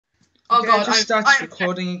Oh okay, god, I just started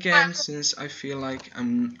recording again since I feel like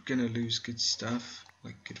I'm gonna lose good stuff,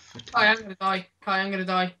 like good footage. Kai, I'm gonna die. Kai, I'm gonna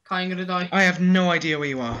die. Kai, I'm gonna die. I have no idea where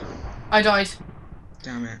you are. I died.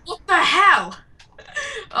 Damn it. What the hell?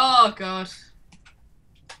 Oh god.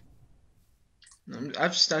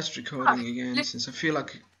 I've started recording again since I feel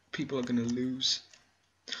like people are gonna lose.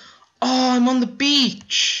 Oh, I'm on the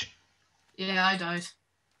beach! Yeah, I died.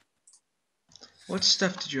 What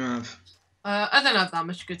stuff did you have? I don't have that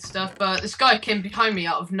much good stuff, but this guy came behind me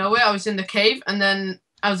out of nowhere. I was in the cave, and then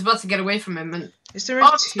I was about to get away from him, and... Is there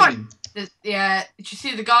a team? Yeah, did you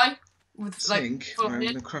see the guy? With, Right, I'm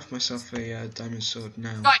gonna craft myself a diamond sword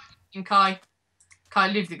now. Kai,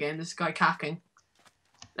 leave the game. There's a guy hacking.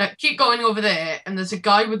 Keep going over there, and there's a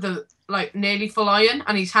guy with the, like, nearly full iron,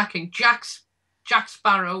 and he's hacking.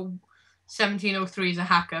 jacksparrow1703 is a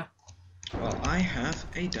hacker. Well, I have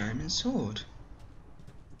a diamond sword.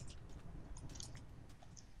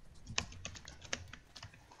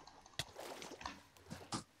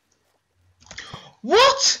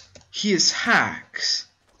 What? He is hacks.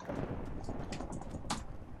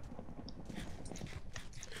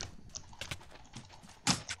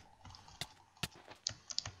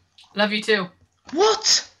 Love you too.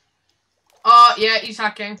 What? Oh, yeah, he's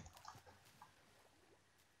hacking.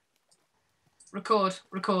 Record.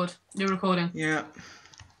 New recording. Yeah.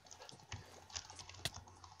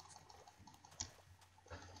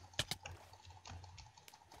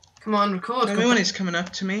 Come on, record. Everyone is coming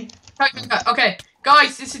up to me. Okay,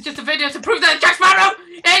 guys, this is just a video to prove that Jack Sparrow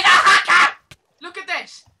is a hacker! Look at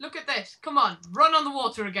this. Come on, run on the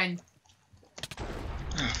water again.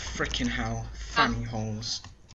 Ah, freaking hell. Fanny holes.